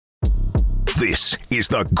This is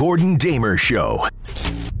the Gordon Damer Show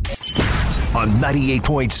on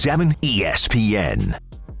 98.7 ESPN.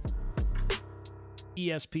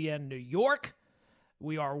 ESPN New York.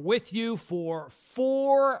 We are with you for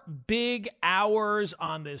 4 big hours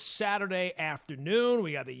on this Saturday afternoon.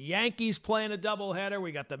 We got the Yankees playing a doubleheader.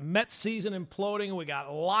 We got the Mets season imploding. We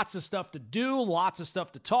got lots of stuff to do, lots of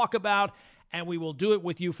stuff to talk about, and we will do it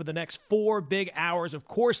with you for the next 4 big hours. Of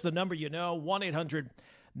course, the number you know,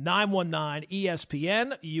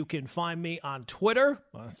 1-800-919-ESPN. You can find me on Twitter,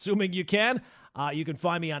 assuming you can. You can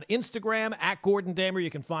find me on Instagram at Gordon Damer. You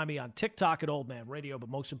can find me on TikTok at Old Man Radio. But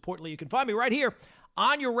most importantly, you can find me right here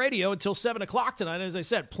on your radio until 7 o'clock tonight. As I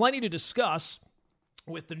said, plenty to discuss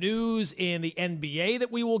with the news in the NBA that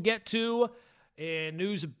we will get to, and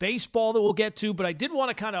news of baseball that we'll get to. But I did want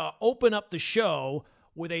to kind of open up the show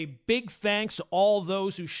with a big thanks to all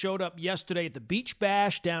those who showed up yesterday at the Beach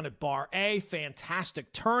Bash down at Bar A.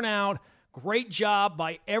 Fantastic turnout. Great job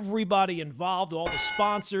by everybody involved, all the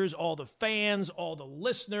sponsors, all the fans, all the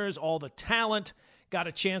listeners, all the talent. Got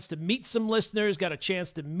a chance to meet some listeners, got a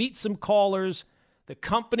chance to meet some callers. The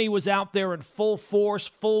company was out there in full force,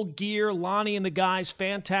 full gear. Lonnie and the guys,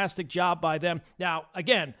 fantastic job by them. Now,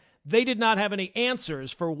 again, they did not have any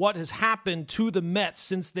answers for what has happened to the Mets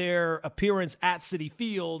since their appearance at Citi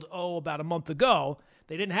Field, about a month ago.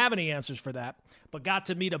 They didn't have any answers for that, but got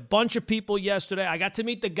to meet a bunch of people yesterday. I got to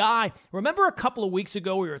meet the guy. Remember a couple of weeks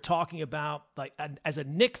ago we were talking about, like, as a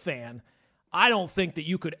Knicks fan, I don't think that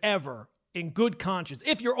you could ever, in good conscience,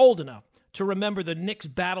 if you're old enough, to remember the Knicks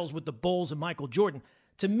battles with the Bulls and Michael Jordan.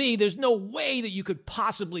 To me, there's no way that you could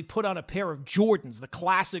possibly put on a pair of Jordans, the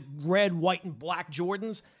classic red, white, and black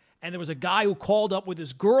Jordans. And there was a guy who called up with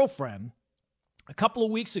his girlfriend a couple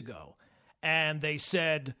of weeks ago, and they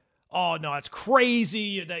said, oh, no, it's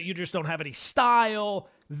crazy that you just don't have any style.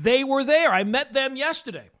 They were there. I met them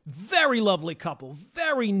yesterday. Very lovely couple.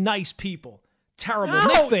 Very nice people. Terrible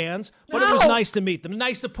Knicks fans, but it was nice to meet them.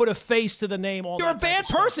 Nice to put a face to the name. You're a bad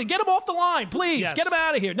person. Get him off the line, please. Yes. Get him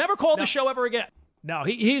out of here. Never call the show ever again. No,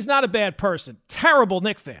 he's not a bad person. Terrible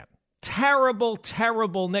Knicks fan. Terrible,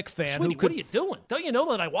 terrible Knicks fan. Sweetie, what are you doing? Don't you know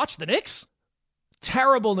that I watch the Knicks?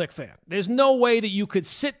 Terrible Knicks fan. There's no way that you could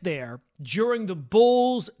sit there during the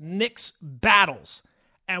Bulls-Knicks battles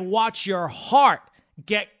and watch your heart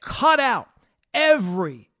get cut out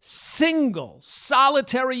every single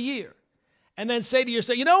solitary year and then say to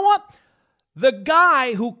yourself, you know what? The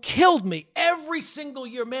guy who killed me every single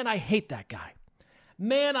year, man, I hate that guy.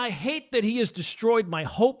 Man, I hate that he has destroyed my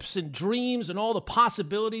hopes and dreams and all the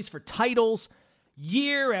possibilities for titles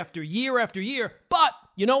year after year after year. But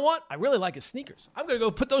you know what? I really like his sneakers. I'm going to go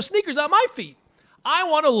put those sneakers on my feet. I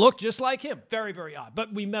want to look just like him. Very, very odd.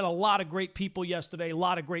 But we met a lot of great people yesterday, a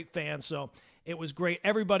lot of great fans, so it was great.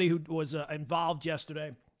 Everybody who was involved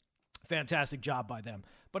yesterday, fantastic job by them.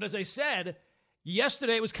 But as I said,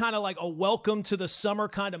 yesterday was kind of like a welcome to the summer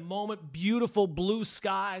kind of moment. Beautiful blue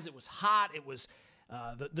skies. It was hot. It was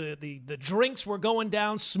the drinks were going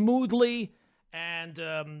down smoothly, and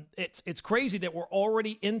it's crazy that we're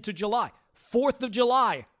already into July. 4th of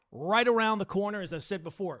July, right around the corner, as I said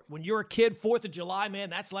before. When you're a kid, 4th of July, man,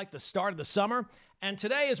 that's like the start of the summer. And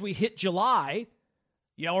today, as we hit July,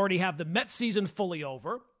 you already have the Mets season fully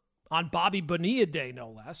over, on Bobby Bonilla Day, no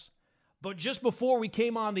less. But just before we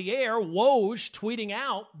came on the air, Woj tweeting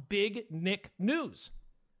out big Knick news.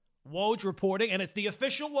 Woj reporting, and it's the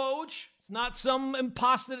official Woj. It's not some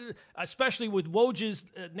imposter, especially with Woj's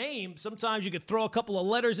name. Sometimes you could throw a couple of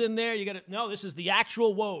letters in there. No, this is the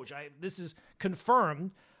actual Woj. This is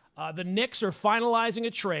confirmed. The Knicks are finalizing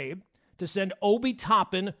a trade to send Obi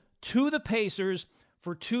Toppin to the Pacers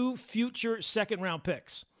for 2 future second-round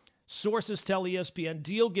picks. Sources tell ESPN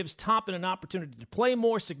deal gives Toppin an opportunity to play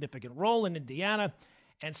more significant role in Indiana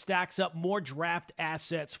and stacks up more draft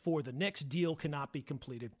assets for the Knicks. Deal cannot be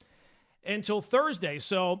completed until Thursday.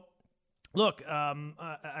 So, look, I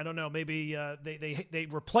don't know. Maybe they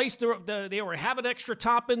replaced they were having extra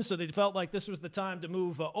Toppin, so they felt like this was the time to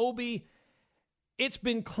move Obi. It's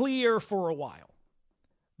been clear for a while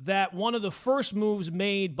that one of the first moves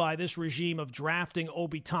made by this regime of drafting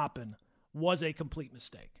Obi Toppin was a complete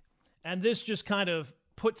mistake. And this just kind of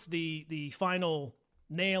puts the final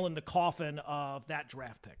nail in the coffin of that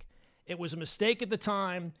draft pick. It was a mistake at the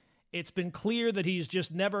time. It's been clear that he's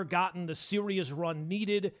just never gotten the serious run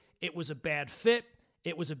needed. It was a bad fit.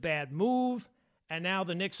 It was a bad move. And now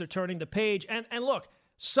the Knicks are turning the page. And look,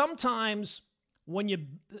 sometimes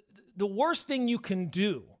the worst thing you can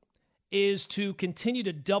do is to continue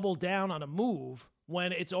to double down on a move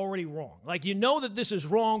when it's already wrong. Like, you know that this is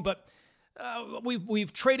wrong, but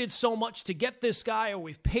we've traded so much to get this guy, or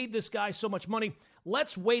we've paid this guy so much money.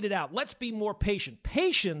 let's wait it out. Let's be more patient.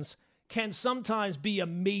 Patience can sometimes be a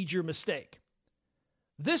major mistake.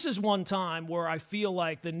 This is one time where I feel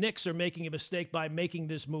like the Knicks are making a mistake by making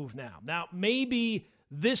this move now. Now, maybe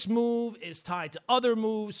this move is tied to other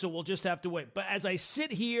moves, so we'll just have to wait. But as I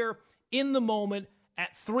sit here in the moment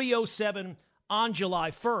at 3:07 on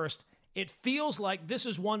July 1st, it feels like this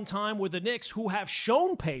is one time where the Knicks, who have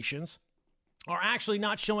shown patience, are actually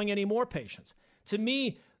not showing any more patience. To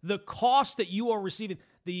me, the cost that you are receiving,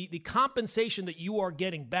 the compensation that you are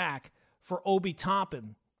getting back for Obi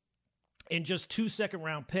Toppin in just 2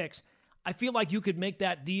 second-round picks, I feel like you could make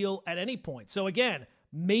that deal at any point. So again,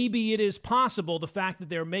 maybe it is possible the fact that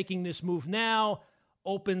they're making this move now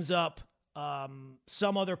opens up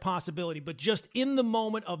some other possibility. But just in the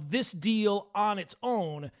moment of this deal on its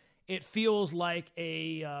own, it feels like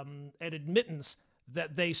an admittance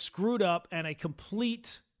that they screwed up and a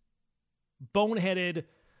complete boneheaded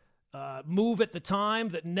move at the time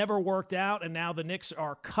that never worked out, and now the Knicks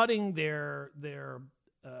are cutting their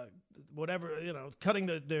cutting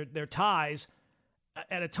their ties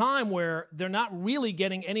at a time where they're not really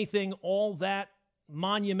getting anything all that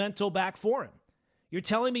monumental back for him. You're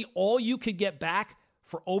telling me all you could get back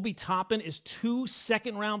for Obi Toppin is 2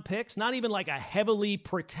 second-round picks, not even like a heavily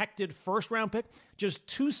protected first-round pick, just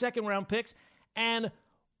 2 second-round picks, and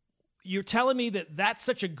you're telling me that that's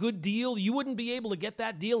such a good deal, you wouldn't be able to get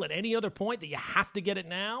that deal at any other point, that you have to get it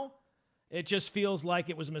now? It just feels like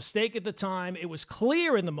it was a mistake at the time. It was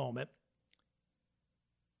clear in the moment.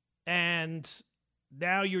 And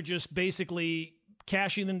now you're just basically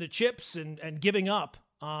cashing in the chips and giving up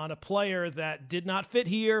on a player that did not fit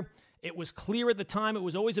here. It was clear at the time. It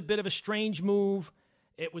was always a bit of a strange move.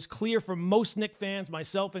 It was clear for most Knicks fans,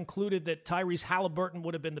 myself included, that Tyrese Halliburton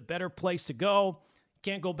would have been the better place to go.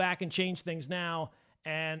 Can't go back and change things now.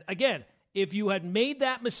 And again, if you had made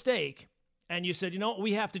that mistake and you said, you know what,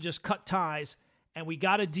 we have to just cut ties and we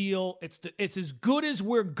got a deal, it's as good as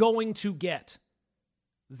we're going to get,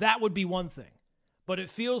 that would be one thing. But it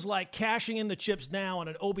feels like cashing in the chips now on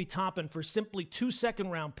an Obi Toppin for simply 2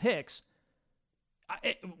 second-round picks.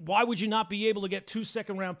 Why would you not be able to get 2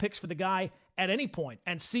 second-round picks for the guy at any point?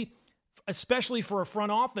 And see, especially for a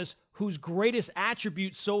front office whose greatest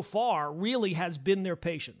attribute so far really has been their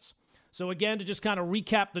patience. So again, to just kind of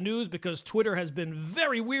recap the news, because Twitter has been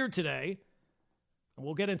very weird today, and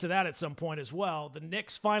we'll get into that at some point as well. The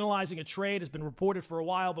Knicks finalizing a trade has been reported for a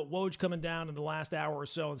while, but Woj coming down in the last hour or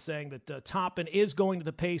so and saying that Toppin is going to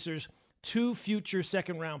the Pacers, 2 future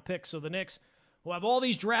second-round picks. So the Knicks will have all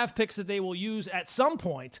these draft picks that they will use at some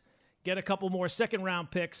point, get a couple more second-round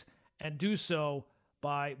picks, and do so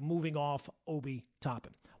by moving off Obi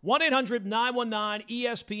Toppin.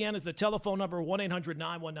 1-800-919-ESPN is the telephone number,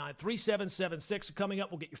 1-800-919-3776. Coming up,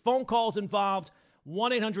 we'll get your phone calls involved,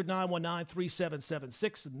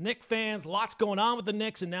 1-800-919-3776. Knicks fans, lots going on with the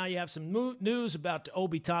Knicks, and now you have some news about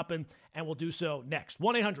Obi Toppin, and we'll do so next.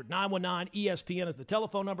 1-800-919-ESPN is the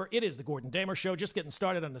telephone number. It is the Gordon Damer Show, just getting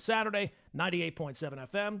started on a Saturday, 98.7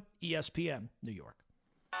 FM, ESPN, New York.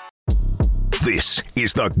 This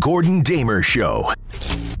is the Gordon Damer Show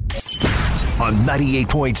on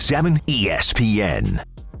 98.7 ESPN.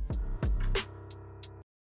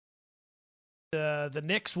 The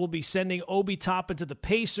Knicks will be sending Obi Toppin to the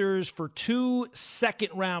Pacers for 2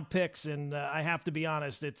 second-round picks, and I have to be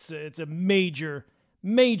honest, it's a major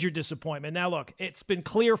disappointment. Now, look, it's been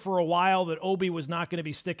clear for a while that Obi was not going to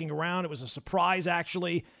be sticking around. It was a surprise,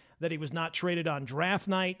 actually, that he was not traded on draft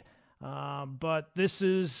night. But this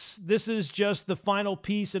is just the final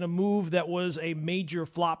piece in a move that was a major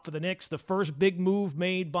flop for the Knicks. The first big move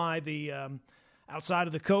made by the outside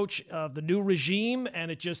of the coach of the new regime,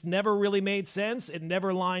 and it just never really made sense. It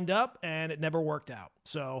never lined up, and it never worked out.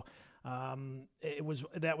 So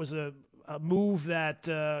that was a move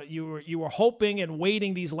that you were hoping and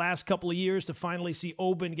waiting these last couple of years to finally see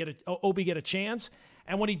Obi get a chance.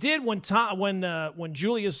 And when he did, when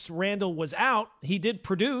Julius Randle was out, he did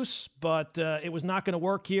produce, but it was not going to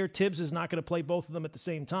work here. Tibbs is not going to play both of them at the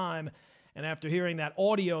same time. And after hearing that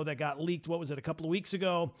audio that got leaked, what was it, a couple of weeks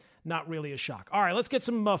ago, not really a shock. All right, let's get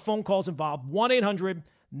some phone calls involved.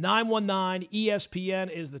 1-800-919-ESPN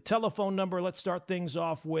is the telephone number. Let's start things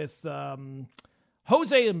off with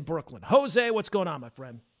Jose in Brooklyn. Jose, what's going on, my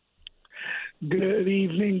friend? Good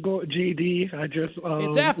evening, GD. I just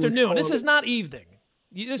it's afternoon. This is not evening.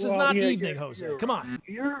 This is not evening, Jose. Come on.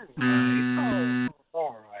 You're right. Oh,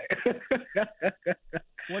 all right.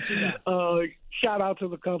 What you got? Shout out to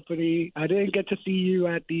the company. I didn't get to see you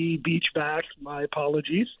at the beach bash. My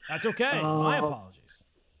apologies. That's okay. My apologies.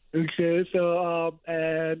 Okay, so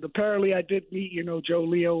and apparently I did meet Joe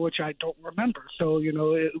Leo, which I don't remember. So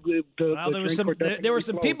there were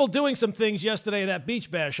some people doing some things yesterday at that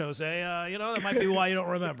beach bash, Jose. That might be why you don't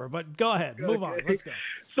remember. But go ahead, move on. Let's go.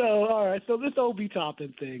 So all right, so this Obi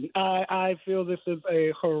Toppin thing, I feel this is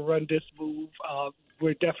a horrendous move.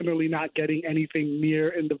 We're definitely not getting anything near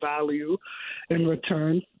in the value in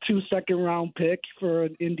return. 2 second-round picks for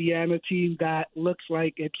an Indiana team that looks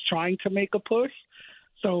like it's trying to make a push.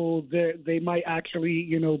 So they might actually,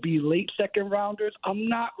 be late second rounders. I'm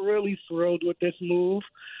not really thrilled with this move.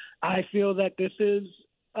 I feel that this is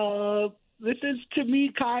to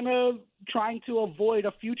me kind of trying to avoid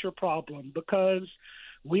a future problem, because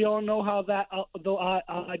we all know how that the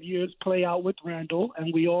odd years play out with Randall,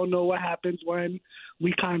 and we all know what happens when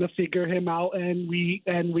we kind of figure him out, and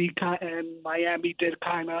Miami did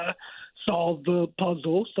kind of solve the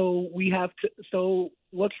puzzle. So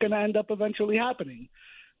what's going to end up eventually happening?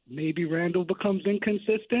 Maybe Randall becomes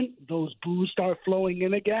inconsistent, those boos start flowing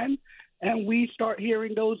in again, and we start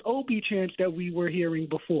hearing those Obi chants that we were hearing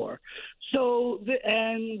before.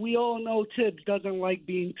 And we all know Tibbs doesn't like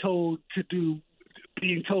being told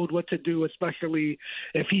what to do, especially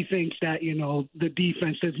if he thinks that, the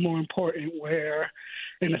defense is more important, where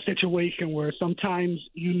in a situation where sometimes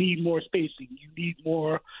you need more spacing, you need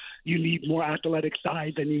more athletic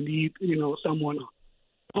size, and you need, someone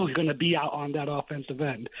who's going to be out on that offensive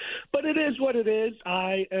end. But it is what it is.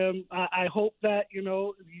 I hope that,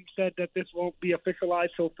 you said that this won't be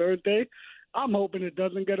officialized till Thursday. I'm hoping it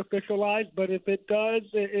doesn't get officialized, but if it does,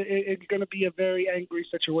 it's going to be a very angry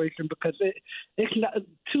situation, because it's not,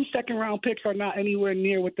 2 second-round picks are not anywhere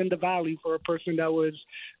near within the value for a person that was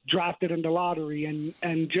drafted in the lottery.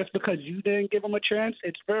 And just because you didn't give him a chance,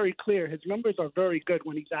 it's very clear his numbers are very good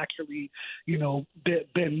when he's actually,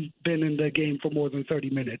 been in the game for more than 30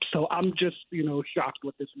 minutes. So I'm just, shocked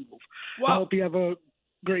with this move. Well, I hope you have a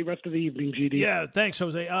great rest of the evening, GD. Yeah, thanks,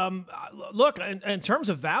 Jose. Look, in terms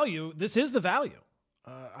of value, this is the value.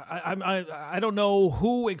 I don't know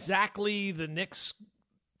who exactly the Knicks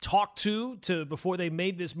talked to before they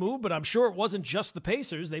made this move, but I'm sure it wasn't just the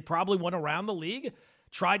Pacers. They probably went around the league,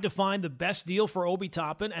 tried to find the best deal for Obi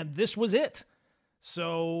Toppin, and this was it.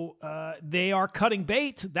 So they are cutting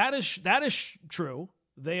bait. That is true.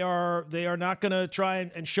 They are not going to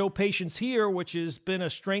try and show patience here, which has been a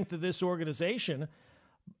strength of this organization.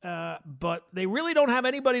 But they really don't have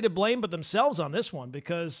anybody to blame but themselves on this one,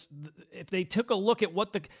 because if they took a look at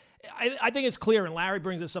what I think it's clear, and Larry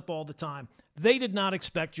brings this up all the time, they did not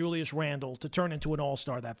expect Julius Randle to turn into an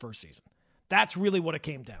all-star that first season. That's really what it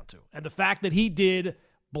came down to. And the fact that he did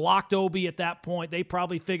blocked Obi at that point, they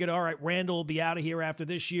probably figured, all right, Randle will be out of here after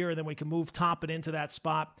this year, and then we can move Toppin into that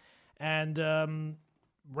spot. And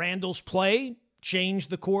Randle's play changed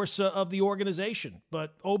the course of the organization.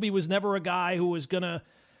 But Obi was never a guy who was going to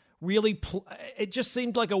really it just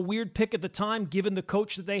seemed like a weird pick at the time, given the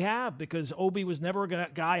coach that they have, because Obi was never a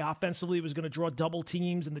guy offensively who was going to draw double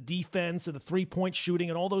teams and the defense and the three-point shooting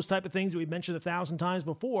and all those type of things that we've mentioned 1,000 times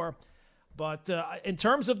before. But in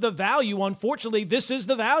terms of the value, unfortunately, this is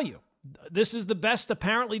the value. This is the best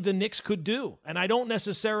apparently the Knicks could do. And I don't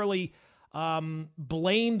necessarily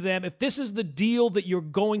blame them. If this is the deal that you're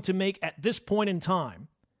going to make at this point in time,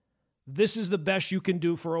 this is the best you can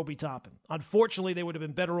do for Obi Toppin. Unfortunately, they would have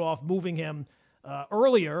been better off moving him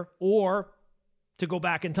earlier, or to go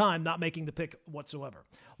back in time, not making the pick whatsoever.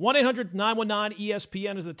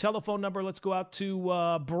 1-800-919-ESPN is the telephone number. Let's go out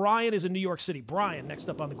to Brian is in New York City. Brian, next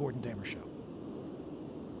up on the Gordon Damer Show.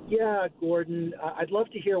 Yeah, Gordon, I'd love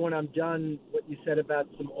to hear when I'm done what you said about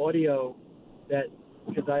some audio,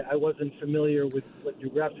 because I wasn't familiar with what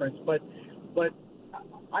you referenced. But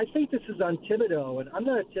I think this is on Thibodeau, and I'm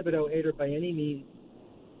not a Thibodeau hater by any means,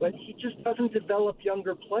 but he just doesn't develop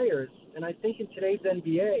younger players. And I think in today's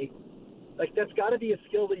NBA, that's got to be a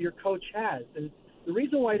skill that your coach has. And the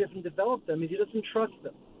reason why he doesn't develop them is he doesn't trust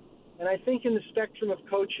them. And I think in the spectrum of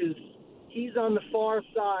coaches, he's on the far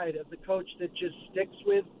side of the coach that just sticks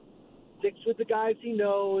with the guys he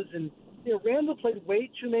knows. And Randall played way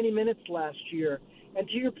too many minutes last year. And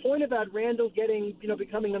to your point about Randall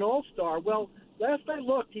becoming an all-star, well, last I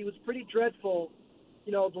looked, he was pretty dreadful,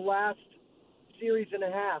 the last series and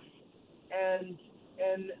a half. And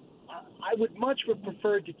I would much have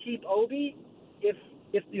preferred to keep Obi if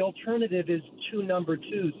the alternative is 2 number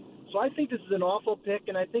 2s. So I think this is an awful pick,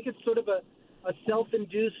 and I think it's sort of a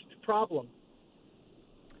self-induced problem.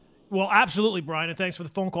 Well, absolutely, Brian, and thanks for the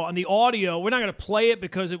phone call. And the audio, we're not going to play it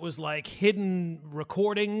because it was hidden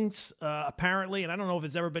recordings, apparently, and I don't know if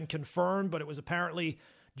it's ever been confirmed, but it was apparently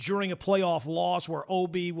during a playoff loss where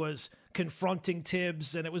Obi was confronting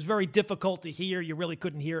Tibbs, and it was very difficult to hear. You really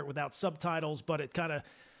couldn't hear it without subtitles, but it kind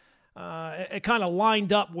of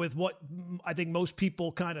lined up with what I think most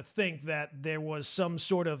people kind of think, that there was some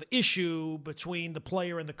sort of issue between the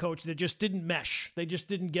player and the coach that just didn't mesh. They just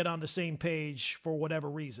didn't get on the same page for whatever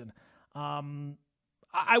reason.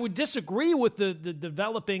 I would disagree with the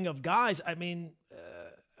developing of guys. I mean,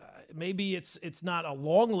 maybe it's not a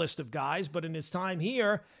long list of guys, but in his time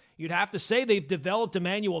here, you'd have to say they've developed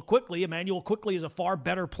Emmanuel Quickley. Emmanuel Quickley is a far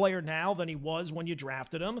better player now than he was when you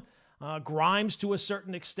drafted him. Grimes to a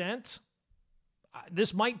certain extent.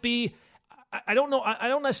 This might be, I don't know. I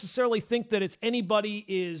don't necessarily think that it's anybody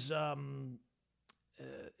is,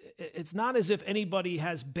 it's not as if anybody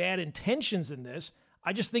has bad intentions in this.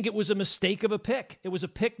 I just think it was a mistake of a pick. It was a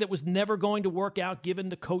pick that was never going to work out given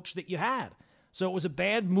the coach that you had. So it was a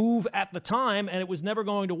bad move at the time, and it was never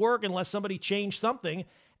going to work unless somebody changed something.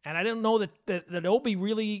 And I don't know that Obi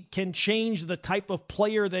really can change the type of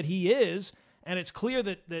player that he is. And it's clear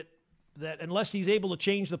that unless he's able to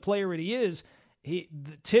change the player that he is,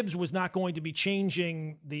 Tibbs was not going to be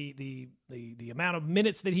changing the amount of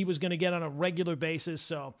minutes that he was going to get on a regular basis.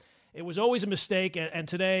 So it was always a mistake. And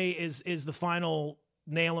today is the final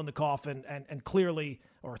nail in the coffin, and clearly,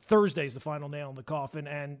 or Thursday's the final nail in the coffin,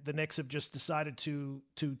 and the Knicks have just decided to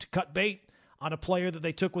cut bait on a player that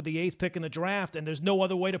they took with the 8th pick in the draft, and there's no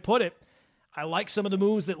other way to put it. I like some of the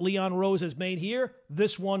moves that Leon Rose has made here.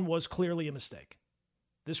 This one was clearly a mistake.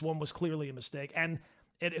 And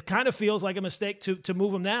it kind of feels like a mistake to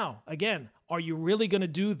move him now. Again, are you really going to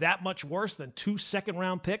do that much worse than 2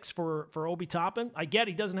 second-round picks for Obi Toppin? I get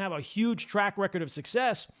he doesn't have a huge track record of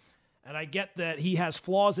success, and I get that he has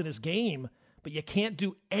flaws in his game, but you can't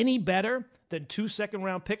do any better than 2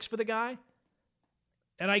 second-round picks for the guy.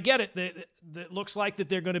 And I get it. It looks like that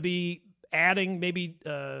they're going to be adding maybe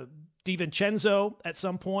DiVincenzo at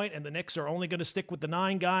some point, and the Knicks are only going to stick with the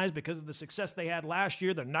 9 guys because of the success they had last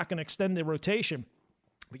year. They're not going to extend their rotation.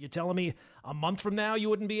 But you're telling me a month from now you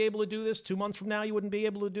wouldn't be able to do this? 2 months from now you wouldn't be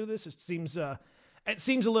able to do this? It seems a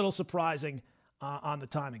little surprising on the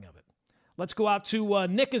timing of it. Let's go out to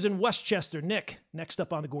Nick is in Westchester. Nick, next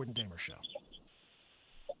up on the Gordon Damer Show.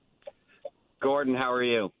 Gordon, how are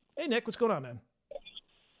you? Hey, Nick, what's going on, man?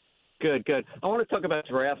 Good. I want to talk about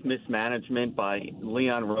draft mismanagement by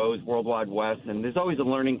Leon Rose, Worldwide West, and there's always a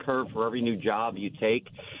learning curve for every new job you take,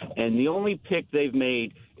 and the only pick they've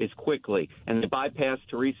made is Quickley, and they bypassed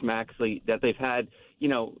Therese Maxley that they've had,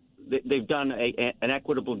 they've done an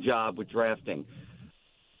equitable job with drafting.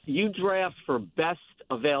 You draft for best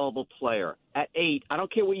available player. At 8, I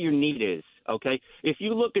don't care what your need is, okay? If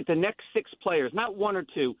you look at the next 6 players, not 1 or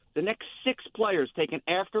 2, the next 6 players taken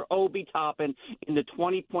after Obi Toppin in the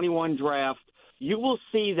 2021 draft, you will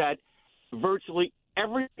see that virtually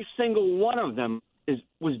every single one of them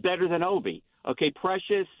was better than Obi. Okay,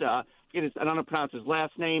 Precious, I don't know how to pronounce his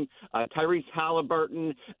last name, Tyrese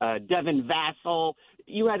Halliburton, Devin Vassell.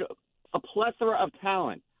 You had a plethora of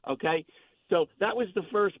talent, okay? So that was the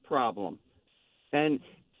first problem. And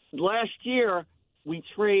last year, we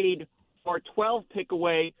trade our 12 pick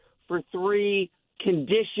away for 3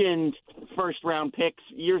 conditioned first-round picks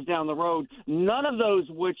years down the road, none of those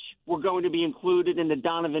which were going to be included in the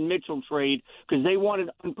Donovan Mitchell trade because they wanted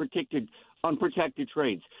unprotected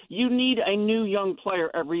trades. You need a new young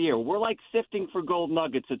player every year. We're like sifting for gold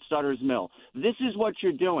nuggets at Sutter's Mill. This is what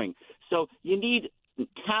you're doing. So you need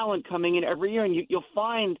talent coming in every year, and you'll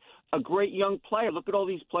find a great young player. Look at all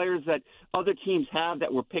these players that other teams have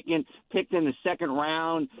that were picked in the second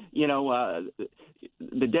round,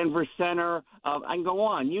 the Denver center. I can go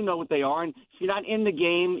on. You know what they are. And if you're not in the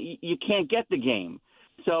game, you can't get the game.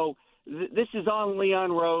 So this is on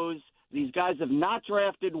Leon Rose. These guys have not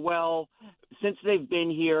drafted well since they've been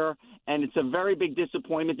here, and it's a very big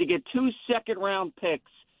disappointment. To get 2 second-round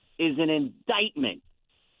picks is an indictment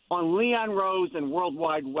on Leon Rose and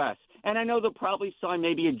Worldwide West. And I know they'll probably sign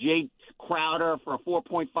maybe a Jay Crowder for a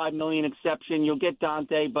 $4.5 million exception. You'll get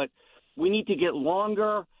Dante, but we need to get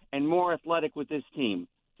longer and more athletic with this team.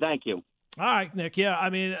 Thank you. All right, Nick. Yeah, I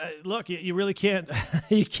mean, look, you really can't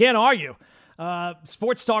you can't argue.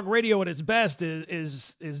 Sports talk radio at its best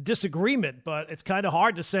is disagreement, but it's kind of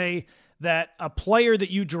hard to say that a player that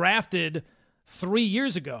you drafted 3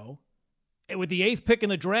 years ago with the 8th pick in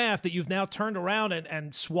the draft that you've now turned around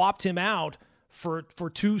and swapped him out for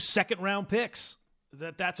 2 second-round picks,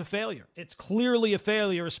 that's a failure. It's clearly a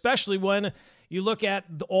failure, especially when you look at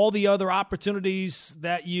all the other opportunities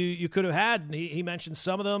that you could have had. He mentioned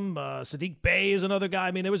some of them. Sadiq Bey is another guy.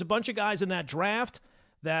 I mean, there was a bunch of guys in that draft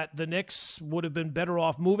that the Knicks would have been better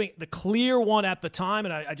off moving. The clear one at the time,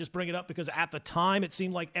 and I just bring it up because at the time it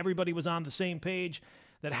seemed like everybody was on the same page,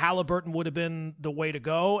 that Halliburton would have been the way to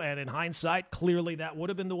go. And in hindsight, clearly that would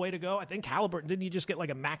have been the way to go. I think Halliburton, didn't he just get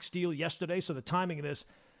like a max deal yesterday? So the timing of this,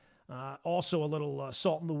 also a little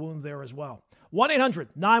salt in the wound there as well.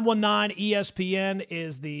 1-800-919-ESPN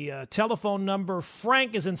is the telephone number.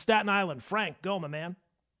 Frank is in Staten Island. Frank, go, my man.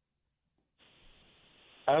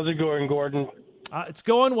 How's it going, Gordon? It's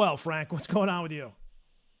going well, Frank. What's going on with you?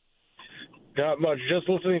 Not much. Just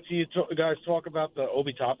listening to you guys talk about the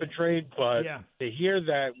Obi Toppin trade, but to hear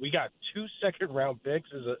that we got 2 second-round picks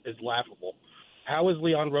is laughable. How is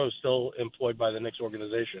Leon Rose still employed by the Knicks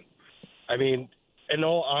organization? I mean, in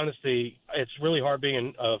all honesty, it's really hard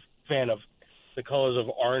being a fan of the colors of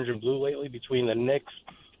orange and blue lately between the Knicks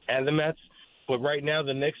and the Mets, but right now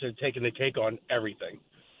the Knicks are taking the cake on everything.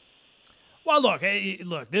 Well, look,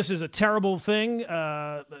 this is a terrible thing,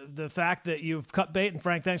 the fact that you've cut bait, and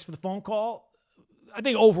Frank, thanks for the phone call. I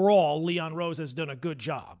think overall Leon Rose has done a good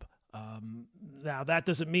job. Now, that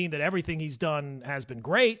doesn't mean that everything he's done has been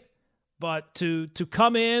great, but to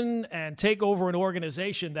come in and take over an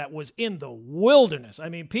organization that was in the wilderness, I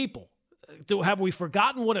mean, people, have we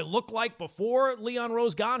forgotten what it looked like before Leon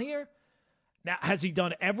Rose got here? Now, has he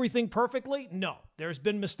done everything perfectly? No. There's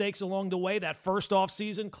been mistakes along the way. That first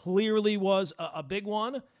offseason clearly was a big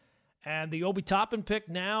one. And the Obi Toppin pick,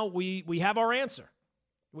 now we have our answer.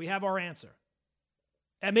 We have our answer.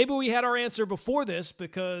 And maybe we had our answer before this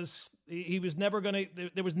because he was never going to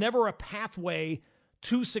 – there was never a pathway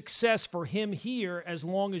to success for him here as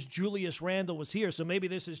long as Julius Randle was here. So maybe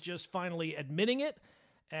this is just finally admitting it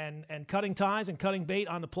and cutting ties and cutting bait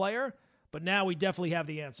on the player. But now we definitely have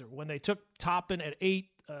the answer. When they took Toppin at 8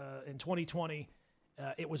 in 2020,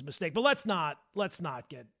 it was a mistake. But let's not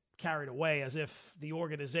get carried away as if the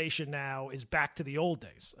organization now is back to the old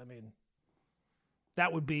days. I mean,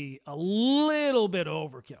 that would be a little bit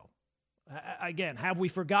overkill. Again, have we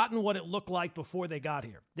forgotten what it looked like before they got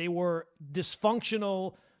here? They were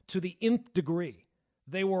dysfunctional to the nth degree.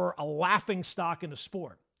 They were a laughingstock in the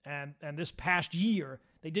sport. And this past year,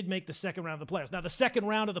 they did make the second round of the playoffs. Now, the second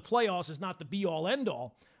round of the playoffs is not the be-all,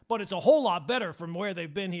 end-all, but it's a whole lot better from where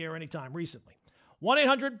they've been here anytime recently.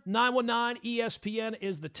 1-800-919-ESPN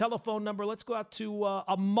is the telephone number. Let's go out to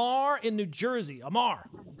Amar in New Jersey. Amar,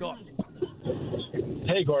 go on.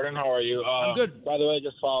 Hey, Gordon, how are you? I'm good. By the way,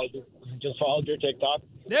 just followed your TikTok.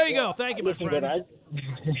 There you go. Thank you, my friend. I've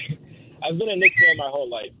been a Knicks fan my whole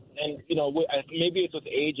life, and maybe it's with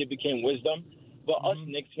age it became wisdom. But us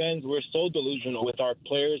Knicks fans, we're so delusional with our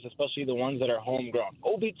players, especially the ones that are homegrown.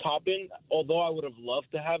 Obi Toppin, although I would have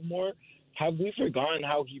loved to have more, have we forgotten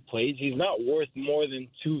how he plays? He's not worth more than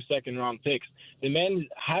 2 second-round picks. The man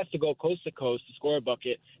has to go coast to coast to score a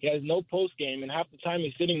bucket. He has no post game, and half the time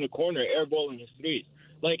he's sitting in the corner airballing his threes.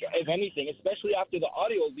 Like, if anything, especially after the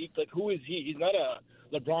audio leaked, like, who is he? He's not a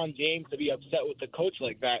LeBron James to be upset with the coach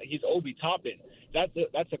like that. He's Obi Toppin. That's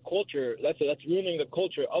a culture. That's ruining the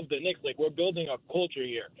culture of the Knicks. Like, we're building a culture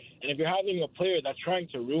here. And if you're having a player that's trying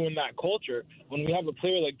to ruin that culture, when we have a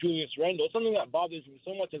player like Julius Randle, something that bothers me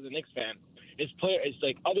so much as a Knicks fan is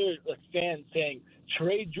like other fans saying,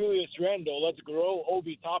 trade Julius Randle, let's grow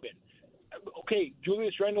Obi Toppin. Okay,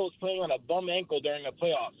 Julius Randle is playing on a bum ankle during the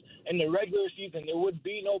playoffs. In the regular season, there would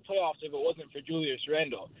be no playoffs if it wasn't for Julius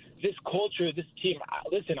Randle. This culture, this team,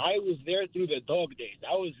 listen, I was there through the dog days.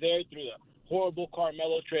 I was there through the horrible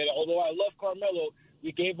Carmelo trade. Although I love Carmelo,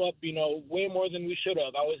 we gave up, way more than we should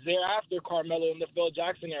have. I was there after Carmelo in the Phil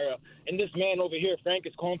Jackson era. And this man over here, Frank,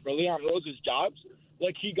 is calling for Leon Rose's jobs.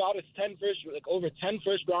 Like, he got us over 10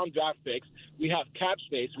 first-round draft picks. We have cap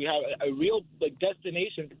space. We have a real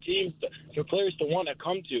destination for teams, for players to want to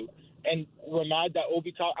come to. And we're mad that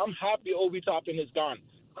I'm happy Obi Toppin is gone.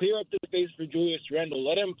 Clear up the space for Julius Randle.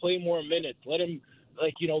 Let him play more minutes. Let him,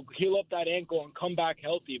 heal up that ankle and come back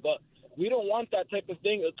healthy. But we don't want that type of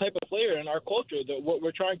player in our culture, what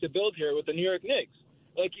we're trying to build here with the New York Knicks.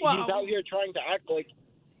 He's out here trying to act like.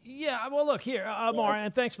 Yeah, well, look here, Amar,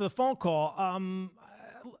 and thanks for the phone call.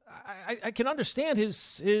 I can understand his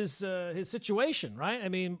situation, right? I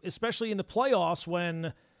mean, especially in the playoffs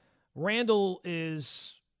when Randle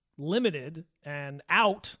is limited and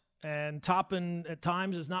out, and Toppin at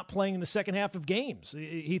times is not playing in the second half of games.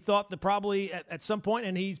 He thought that probably at some point,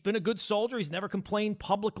 and he's been a good soldier. He's never complained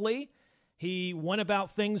publicly. He went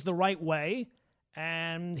about things the right way,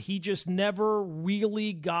 and he just never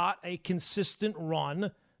really got a consistent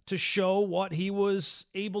run to show what he was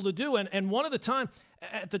able to do. And one of the time,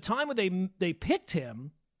 at the time when they picked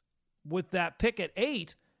him with that pick at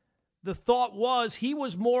 8, the thought was he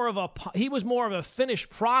was more of a finished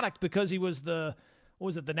product because he was the what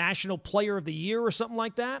was it, the National Player of the Year or something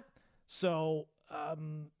like that. So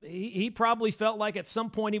he probably felt like at some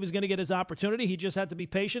point he was going to get his opportunity. He just had to be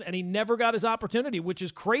patient, and he never got his opportunity, which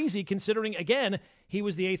is crazy considering, again, he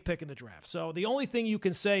was the 8th pick in the draft. So the only thing you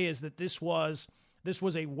can say is that this was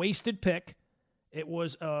a wasted pick. It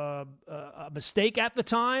was a mistake at the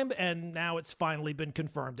time, and now it's finally been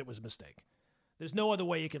confirmed it was a mistake. There's no other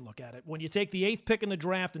way you can look at it. When you take the 8th pick in the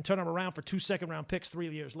draft and turn them around for 2 second-round picks 3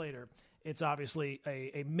 years later, it's obviously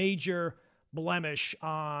a major blemish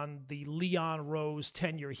on the Leon Rose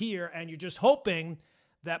tenure here, and you're just hoping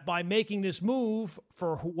that by making this move,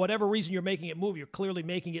 for whatever reason you're making it move, you're clearly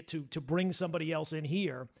making it to bring somebody else in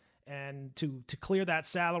here and to clear that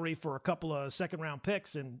salary for a couple of second-round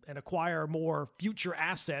picks and acquire more future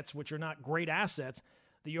assets, which are not great assets,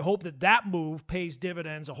 that you hope that move pays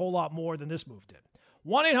dividends a whole lot more than this move did.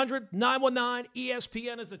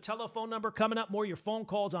 1-800-919-ESPN is the telephone number. Coming up, more of your phone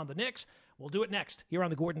calls on the Knicks. We'll do it next here on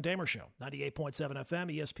the Gordon Damer Show, 98.7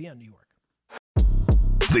 FM, ESPN, New York.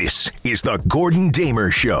 This is the Gordon Damer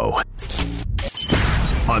Show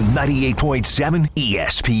on 98.7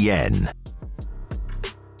 ESPN.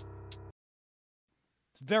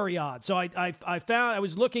 Very odd. So I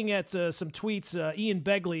was looking at some tweets. Ian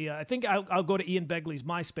Begley, I think I'll go to Ian Begley's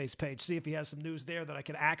MySpace page, see if he has some news there that I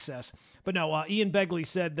can access. But no, Ian Begley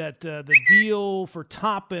said that the deal for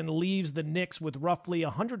Toppin leaves the Knicks with roughly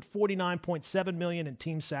 $149.7 million in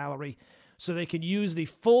team salary, so they can use the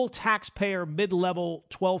full taxpayer mid-level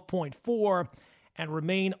 12.4 and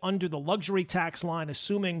remain under the luxury tax line,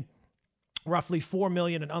 assuming roughly $4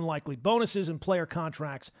 million in unlikely bonuses and player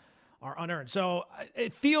contracts are unearned. So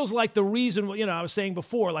it feels like the reason, I was saying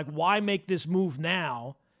before, like, why make this move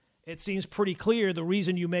now? It seems pretty clear the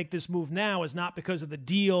reason you make this move now is not because of the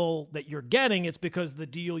deal that you're getting. It's because of the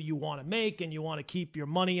deal you want to make, and you want to keep your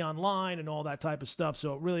money online and all that type of stuff.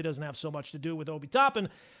 So it really doesn't have so much to do with Obi Toppin.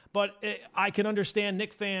 But I can understand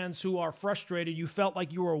Knick fans who are frustrated. You felt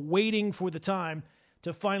like you were waiting for the time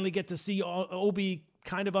to finally get to see Obi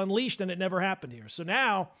kind of unleashed, and it never happened here. So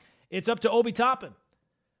now it's up to Obi Toppin.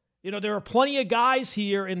 There are plenty of guys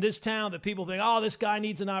here in this town that people think, oh, this guy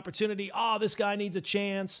needs an opportunity. Oh, this guy needs a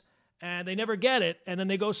chance. And they never get it. And then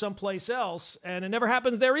they go someplace else. And it never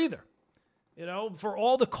happens there either. For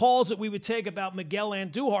all the calls that we would take about Miguel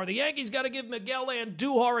Andujar, the Yankees got to give Miguel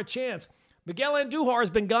Andujar a chance. Miguel Andujar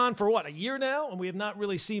has been gone for, a year now? And we have not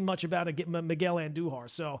really seen much about Miguel Andujar.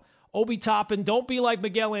 So, Obi Toppin, don't be like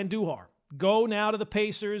Miguel Andujar. Go now to the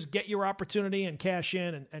Pacers, get your opportunity, and cash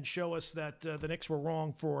in and show us that the Knicks were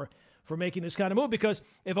wrong for making this kind of move. Because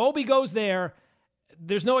if Obi goes there,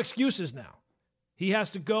 there's no excuses now. He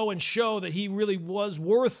has to go and show that he really was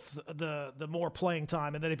worth the more playing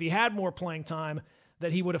time, and that if he had more playing time,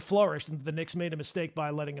 that he would have flourished, and the Knicks made a mistake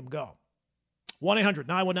by letting him go.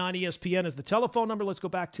 1-800-919-ESPN is the telephone number. Let's go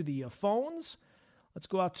back to the phones. Let's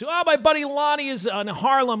go out to, my buddy Lonnie is in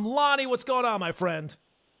Harlem. Lonnie, what's going on, my friend?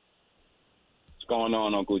 What's going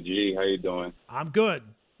on, Uncle G? How you doing? I'm good.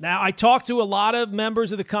 Now, I talked to a lot of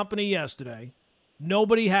members of the company yesterday.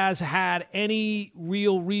 Nobody has had any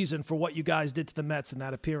real reason for what you guys did to the Mets in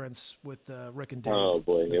that appearance with Rick and Dave. Oh,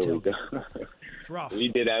 boy, here we go. It's rough. We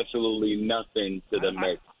did absolutely nothing to the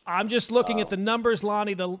Mets. I'm just looking at the numbers,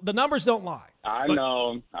 Lonnie. The numbers don't lie. I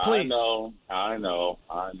know.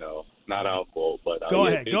 Not our fault, but go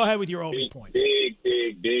ahead. Go ahead with your opening point. Big,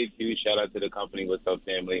 huge shout out to the company. What's up,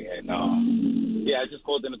 family? And I just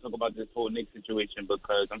called in to talk about this whole Knicks situation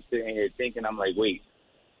because I'm sitting here thinking, I'm like, wait,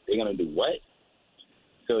 they're gonna do what?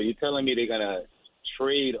 So you're telling me they're gonna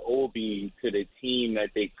trade Obi to the team that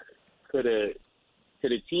they to the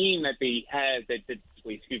team that they had to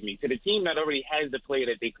the team that already has the player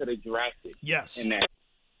that they could have drafted. Yes. And that,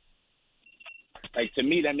 to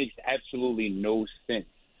me, that makes absolutely no sense.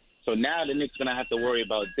 So now the Knicks gonna have to worry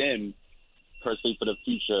about them per se for the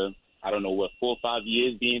future. I don't know 4 or 5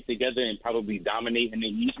 years being together and probably dominating the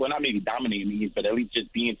East. Well, not maybe dominating the East, but at least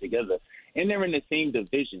just being together. And they're in the same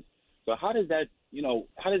division. So how does that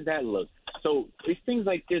look? So it's things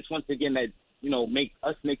like this once again that make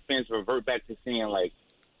us Knicks fans revert back to saying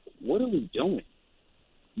what are we doing?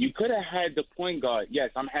 You could have had the point guard. Yes,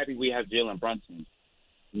 I'm happy we have Jalen Brunson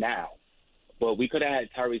now, but we could have had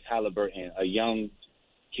Tyrese Halliburton, a young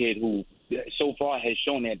kid who so far has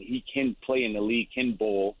shown that he can play in the league, can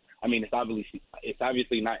ball. I mean, it's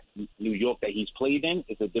obviously not New York that he's played in.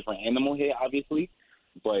 It's a different animal here, obviously.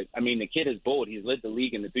 But, I mean, the kid is bold. He's led the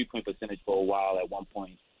league in the three-point percentage for a while at one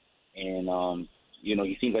point. And,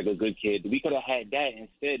 he seems like a good kid. We could have had that.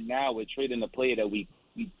 Instead, now we're trading the player that we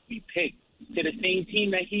picked to the same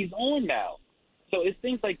team that he's on now. So it's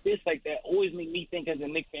things like this that always make me think as a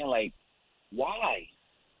Knicks fan, why?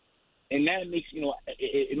 And that makes,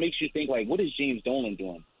 it makes you think, like, what is James Dolan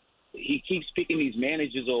doing? He keeps picking these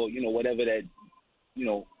managers or, whatever that,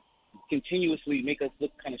 continuously make us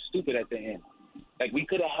look kind of stupid at the end. Like, we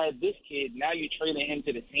could have had this kid. Now you're trading him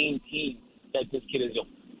to the same team that this kid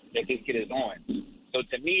is on. So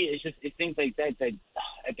to me, it's things like that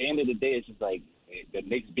at the end of the day, it's just like the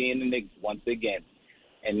Knicks being the Knicks once again.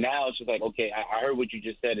 And now it's just like, okay, I heard what you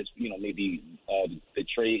just said. It's, maybe the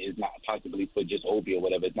trade is not possibly for just Obi or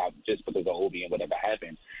whatever. It's not just because of Obi and whatever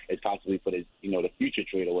happened. It's possibly for this, the future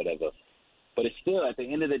trade or whatever. But it's still, at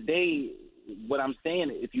the end of the day, what I'm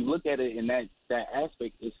saying, if you look at it in that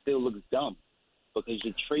aspect, it still looks dumb because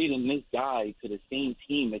you're trading this guy to the same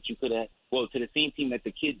team that you could have, to the same team that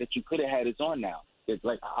the kid that you could have had is on now. It's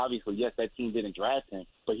like, obviously, yes, that team didn't draft him,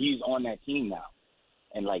 but he's on that team now.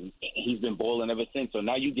 And, like, he's been balling ever since. So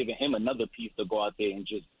now you're giving him another piece to go out there and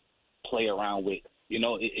just play around with.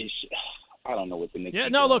 I don't know what the Knicks. Yeah,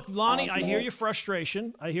 no, look, Lonnie, I hear your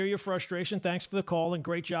frustration. Thanks for the call, and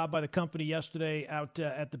great job by the company yesterday out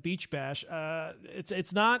at the Beach Bash.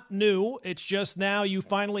 It's not new. It's just now you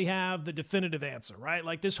finally have the definitive answer, right?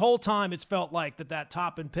 Like, this whole time it's felt like that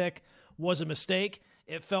Toppin pick was a mistake.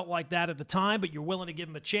 It felt like that at the time, but you're willing to give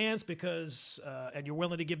them a chance because and you're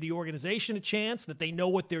willing to give the organization a chance that they know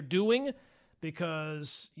what they're doing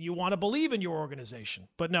because you want to believe in your organization.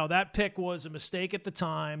 But no, that pick was a mistake at the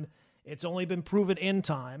time. It's only been proven in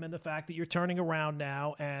time, and the fact that you're turning around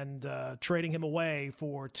now and trading him away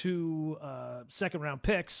for 2 second-round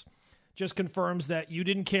picks just confirms that you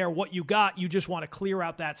didn't care what you got. You just want to clear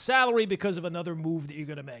out that salary because of another move that you're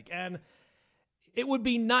going to make. And it would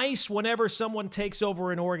be nice whenever someone takes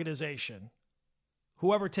over an organization,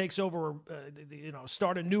 whoever takes over,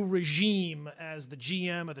 start a new regime as the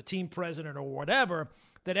GM or the team president or whatever,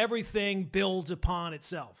 that everything builds upon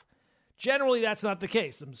itself. Generally, that's not the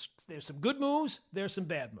case. There's some good moves, there's some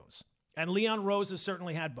bad moves. And Leon Rose has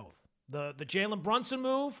certainly had both. The Jalen Brunson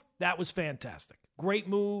move, that was fantastic. Great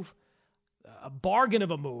move, a bargain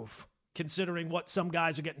of a move, considering what some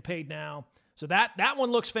guys are getting paid now. So that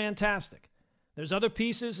one looks fantastic. There's other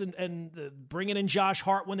pieces, and bringing in Josh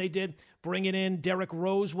Hart when they did, bringing in Derrick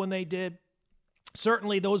Rose when they did.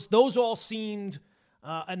 Certainly, those all seemed,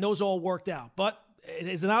 and those all worked out. But it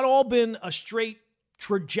has not all been a straight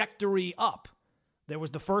trajectory up. There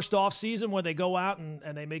was the first offseason where they go out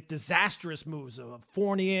and they make disastrous moves of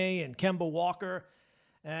Fournier and Kemba Walker.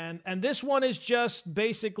 And this one is just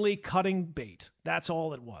basically cutting bait. That's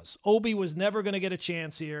all it was. Obi was never going to get a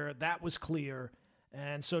chance here. That was clear.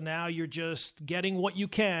 And so now you're just getting what you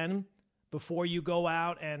can before you go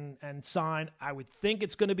out and sign. I would think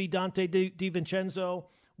it's going to be Dante DiVincenzo.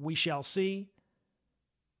 We shall see.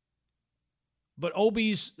 But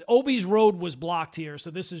Obi's road was blocked here, so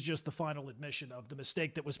this is just the final admission of the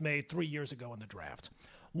mistake that was made 3 years ago in the draft.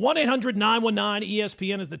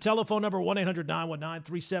 1-800-919-ESPN is the telephone number,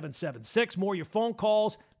 1-800-919-3776. More of your phone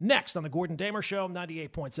calls next on the Gordon Damer Show,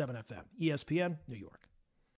 98.7 FM, ESPN, New York.